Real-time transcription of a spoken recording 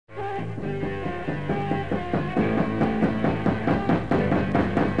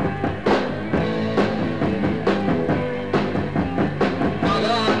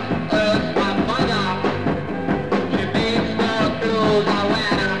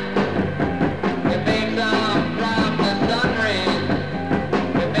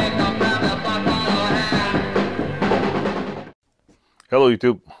Hello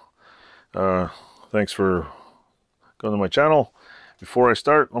YouTube. Thanks for going to my channel. Before I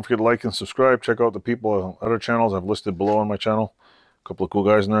start, don't forget to like and subscribe. Check out the people on other channels I've listed below on my channel. A couple of cool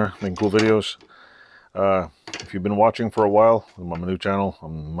guys in there making cool videos. If you've been watching for a while, I'm on my new channel.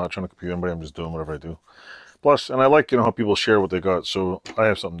 I'm not trying to compete with anybody, I'm just doing whatever I do. Plus, and I like, how people share what they got, so I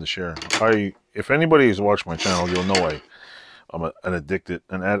have something to share. If anybody has watched my channel, you'll know I'm an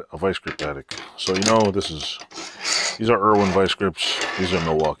vice grip addict. So these are Irwin vice grips. These are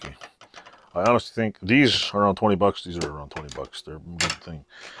Milwaukee. I honestly think these are around 20 bucks. These are around 20 bucks. They're a good thing.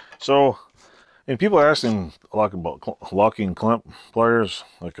 So, and people are asking a lot about locking clamp pliers.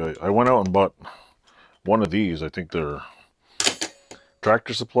 Like I went out and bought one of these. I think they're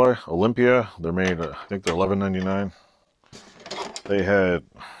Tractor Supply Olympia. They're made. I think they're $11.99. They had.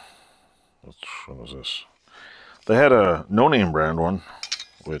 What was this? They had a no-name brand one,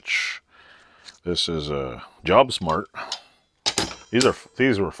 which this is a Job Smart. These were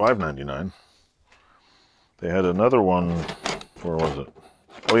 $5.99. They had another one. Where was it?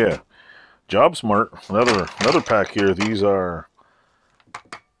 Oh yeah, Job Smart. Another pack here. These are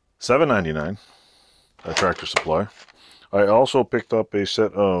 $7.99 at Tractor Supply. I also picked up a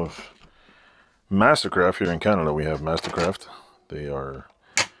set of Mastercraft. Here in Canada we have Mastercraft. These are,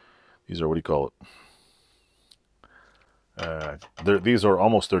 what do you call it? These are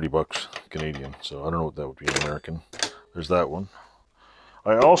almost 30 bucks Canadian, so I don't know what that would be in American. There's that one.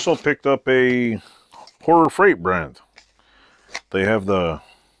 I also picked up a Horror Freight brand. They have the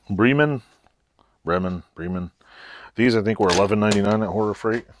Bremen. These I think were $11.99 at Horror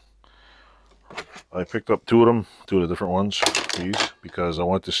Freight. I picked up two of the different ones, these, because I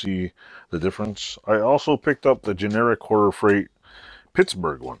want to see the difference. I also picked up the generic Horror Freight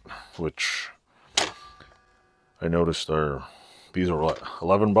Pittsburgh one, which I noticed these are what,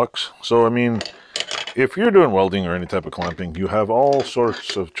 11 bucks. So I mean, if you're doing welding or any type of clamping, you have all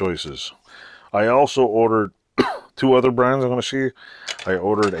sorts of choices. I also ordered two other brands I'm going to see. I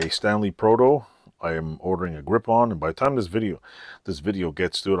ordered a Stanley Proto. I am ordering a grip-on, and by the time this video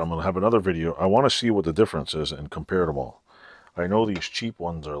gets to it, I'm going to have another video. I want to see what the difference is and compare them all. I know these cheap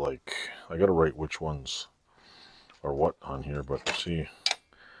ones are like, I got to write which ones are what on here, but see,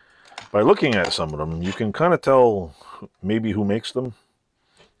 by looking at some of them, you can kind of tell maybe who makes them.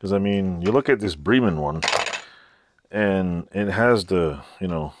 Because I mean, you look at this Bremen one, and it has the,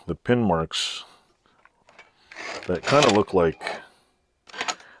 the pin marks that kind of look like,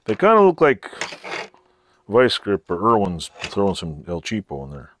 Vice Grip or Irwin's throwing some El Cheapo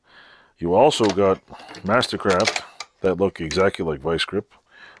in there. You also got Mastercraft that look exactly like Vice Grip.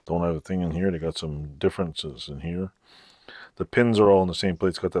 Don't have a thing in here. They got some differences in here. The pins are all in the same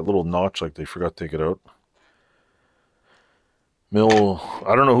place. It's got that little notch like they forgot to take it out. I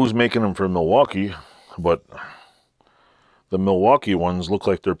don't know who's making them for Milwaukee, but the Milwaukee ones look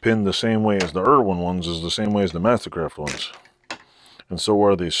like they're pinned the same way as the Irwin ones, is the same way as the Mastercraft ones. And so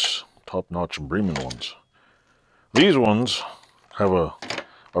are these top-notch Bremen ones. These ones have a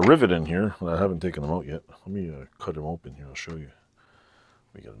rivet in here. I haven't taken them out yet. Let me cut them open here. I'll show you.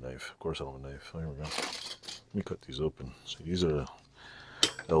 We got a knife. Of course I don't have a knife. There we go. Let me cut these open. See, these are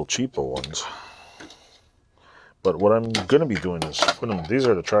El Cheapo ones. But what I'm going to be doing is putting them, these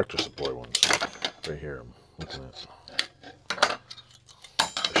are the Tractor Supply ones. Right here, I'm looking at.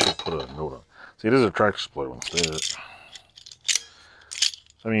 I should put a note on. See, these are Tractor Supply ones.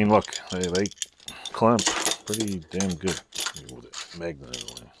 I mean, look, they clamp pretty damn good with it. Magnet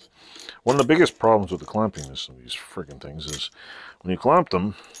anyway. One of the biggest problems with the clamping of these freaking things is when you clamp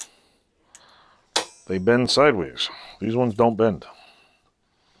them, they bend sideways. These ones don't bend.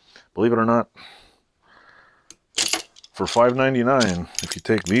 Believe it or not, for $5.99, if you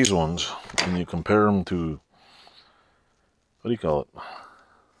take these ones and you compare them to, what do you call it?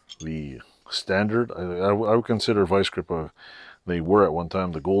 The standard. I would consider Vice Grip they were at one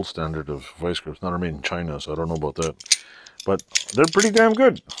time the gold standard of Vice Grips. Now they're made in China, so I don't know about that. But they're pretty damn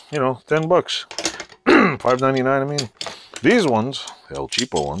good. 10 bucks. $5.99, I mean. These ones, the El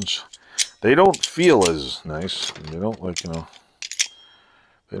Cheapo ones, they don't feel as nice. They don't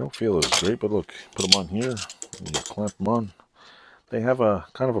they don't feel as great, but look, put them on here, and you clamp them on. They have a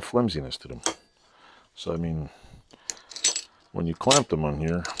kind of a flimsiness to them. So I mean, when you clamp them on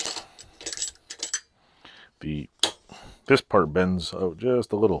here, this part bends out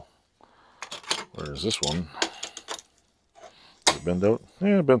just a little. Whereas this one, does it bend out?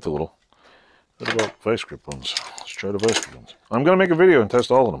 Yeah, it bent a little. What about Vice Grip ones? Let's try the Vice Grip ones. I'm going to make a video and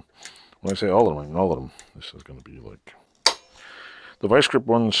test all of them. When I say all of them, I mean all of them. This is going to be like... The Vice Grip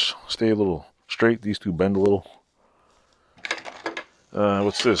ones stay a little straight. These two bend a little.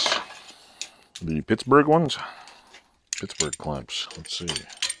 What's this? The Pittsburgh ones. Pittsburgh clamps. Let's see.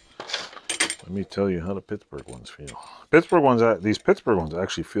 Let me tell you how the Pittsburgh ones feel. Pittsburgh ones, these Pittsburgh ones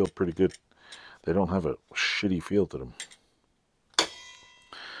actually feel pretty good. They don't have a shitty feel to them.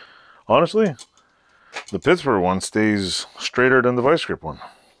 Honestly, the Pittsburgh one stays straighter than the vice grip one.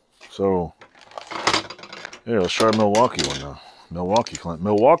 So, yeah, let's try Milwaukee one now. Milwaukee clamp.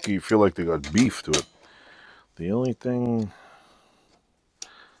 Milwaukee feel like they got beef to it. The only thing,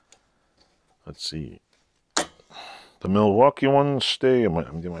 let's see. The Milwaukee ones stay. They might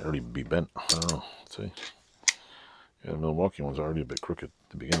already be bent. I don't know. Let's see. Yeah, the Milwaukee ones are already a bit crooked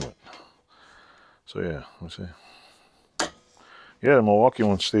to begin with. So yeah, let me see. Yeah, the Milwaukee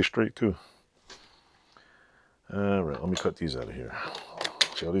ones stay straight too. Alright, let me cut these out of here.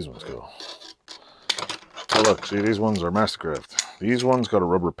 See how these ones go. Oh look, see, these ones are Mastercraft. These ones got a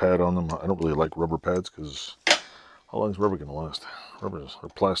rubber pad on them. I don't really like rubber pads because how long is rubber going to last? Rubber or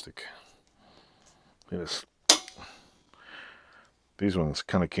plastic. These ones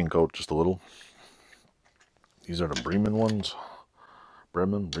kind of kink out just a little. These are the Bremen ones.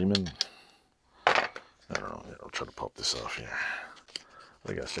 Bremen. I don't know. Yeah, I'll try to pop this off here.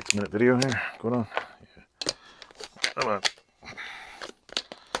 I got a 6-minute video here going on. Yeah. Come on.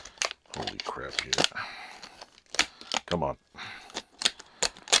 Holy crap here. Come on.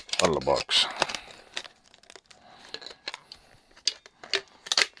 Out of the box.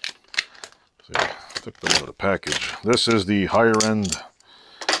 See, I took them out of the package. This is the higher end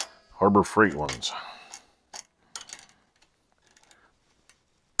Harbor Freight ones.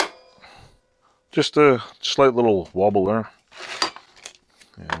 Just a slight little wobble there.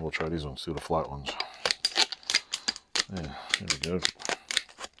 And we'll try these ones too, the flat ones. Yeah, here we go.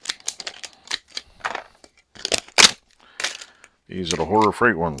 These are the Harbor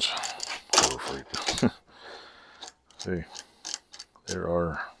Freight ones. Harbor Freight. See, there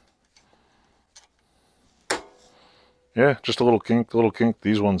are. Yeah, just a little kink,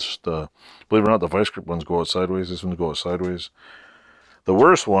 These ones, believe it or not, the vice grip ones go out sideways. This one goes out sideways. The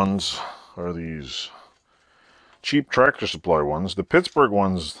worst ones are these cheap Tractor Supply ones. The Pittsburgh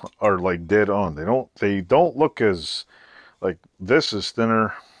ones are like dead on. They don't look as, like, this is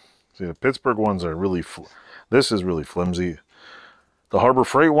thinner. See, the Pittsburgh ones are really, this is really flimsy. The Harbor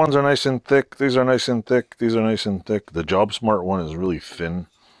Freight ones are nice and thick. These are nice and thick. These are nice and thick. The Job Smart one is really thin.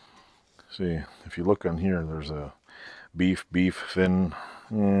 See, if you look on here, there's a beef, thin,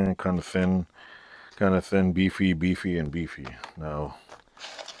 kind of thin, beefy, and beefy. Now,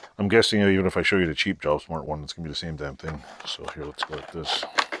 I'm guessing even if I show you the cheap Job Smart one, it's going to be the same damn thing. So here, let's go like this.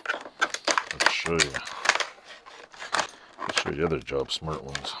 Let's show you. Let's show you the other Job Smart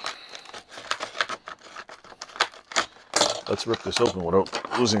ones. Let's rip this open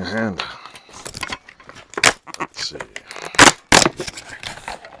without losing a hand. Let's see.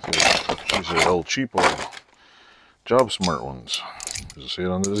 These are old cheap old Job Smart ones. Does it say it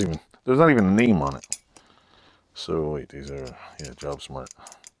on? There's not even a name on it. So wait, these are, yeah, Job Smart.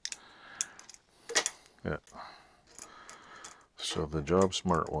 Yeah. So the Job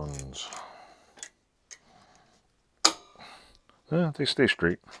Smart ones, yeah, they stay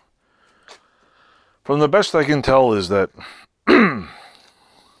straight. From the best I can tell is that,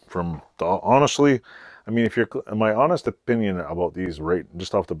 honestly, I mean, if you're, my honest opinion about these, right,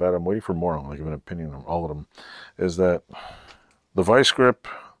 just off the bat, I'm waiting for more, I'm going to give an opinion on all of them, is that the vice grip,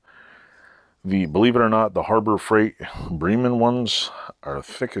 believe it or not, the Harbor Freight Bremen ones are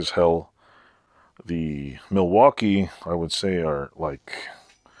thick as hell. The Milwaukee, I would say, are like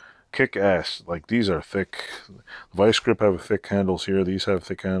kick-ass. Like, these are thick. The vice grip have thick handles here. These have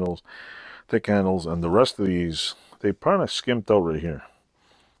thick handles, and the rest of these, they kind of skimped out right here.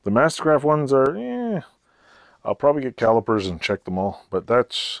 The Mastercraft ones are, I'll probably get calipers and check them all, but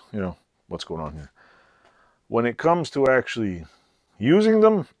that's, what's going on here. When it comes to actually using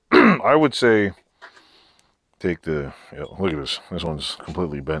them, I would say take the, look at this. This one's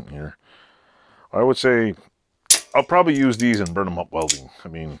completely bent here. I would say I'll probably use these and burn them up welding. I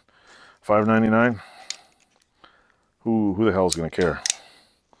mean, $5.99. Who the hell is going to care?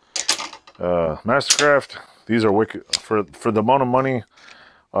 Mastercraft. These are wicked for the amount of money.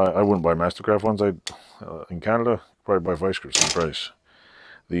 I wouldn't buy Mastercraft ones. In Canada, probably buy vice grips same price.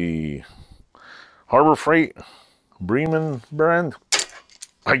 The Harbor Freight Bremen brand,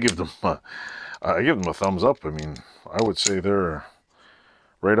 I give them a thumbs up. I mean, I would say they're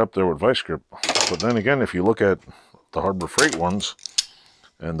right up there with vice grip. But then again, if you look at the Harbor Freight ones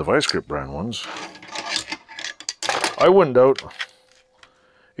and the vice grip brand ones, I wouldn't doubt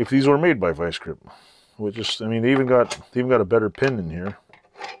if these were made by vice grip. Which is, I mean, they even got a better pin in here.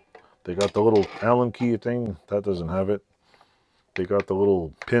 They got the little Allen key thing that doesn't have it. They got the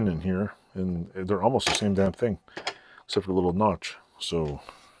little pin in here, and they're almost the same damn thing. except for the little notch. So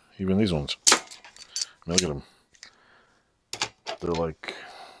even these ones, I mean, look at them. They're like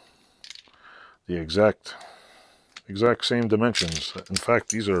the exact same dimensions. In fact,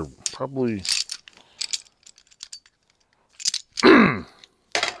 these are probably the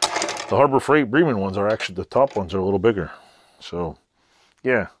Harbor Freight Bremen ones are actually, the top ones are a little bigger. So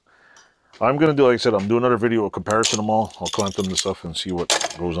yeah, I'm gonna do, like I said, I'm doing another video of comparison them all. I'll clamp them to stuff and see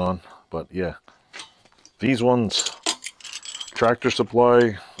what goes on. But yeah, these ones, Tractor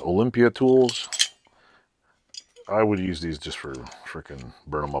Supply, Olympia tools, I would use these just for freaking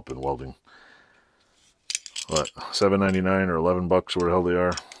burn them up in welding. What, $7.99 or $11, where the hell they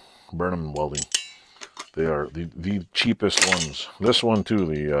are, burn them in welding. They are the cheapest ones. This one too,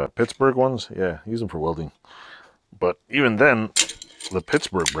 the Pittsburgh ones, yeah, use them for welding. But even then, the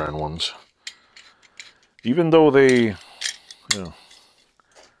Pittsburgh brand ones, even though they, you know,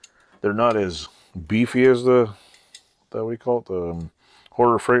 they're not as beefy as that we call it, the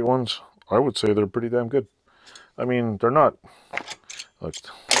Harbor Freight ones, I would say they're pretty damn good. I mean, they're not, like,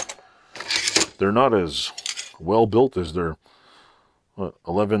 they're not as well built as their what,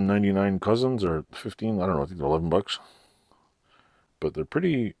 $11.99 cousins, or 15, I don't know, I think they're $11. But they're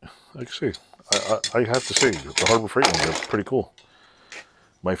pretty, like I say, I have to say, the Harbor Freight ones are pretty cool.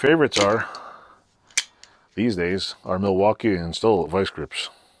 My favorites are, these days, are Milwaukee and still vice grips.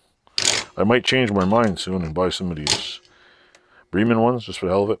 I might change my mind soon and buy some of these Bremen ones, just for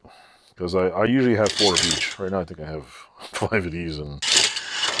the hell of it. Because I usually have 4 of each. Right now I think I have 5 of these, and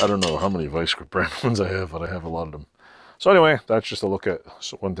I don't know how many vice grip brand ones I have, but I have a lot of them. So anyway, that's just a look at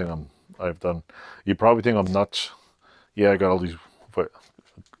one thing I've done. You probably think I'm nuts. Yeah, I got all these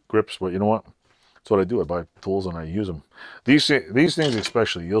grips, but you know what? That's what I do. I buy tools and I use them. These things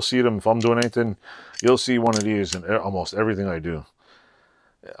especially, you'll see them if I'm doing anything. You'll see one of these in almost everything I do.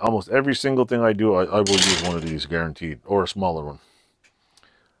 Almost every single thing I do, I will use one of these, guaranteed, or a smaller one.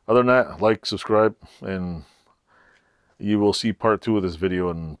 Other than that, like, subscribe, and you will see part 2 of this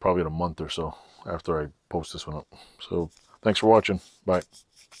video in probably in a month or so after I post this one up. So thanks for watching. Bye.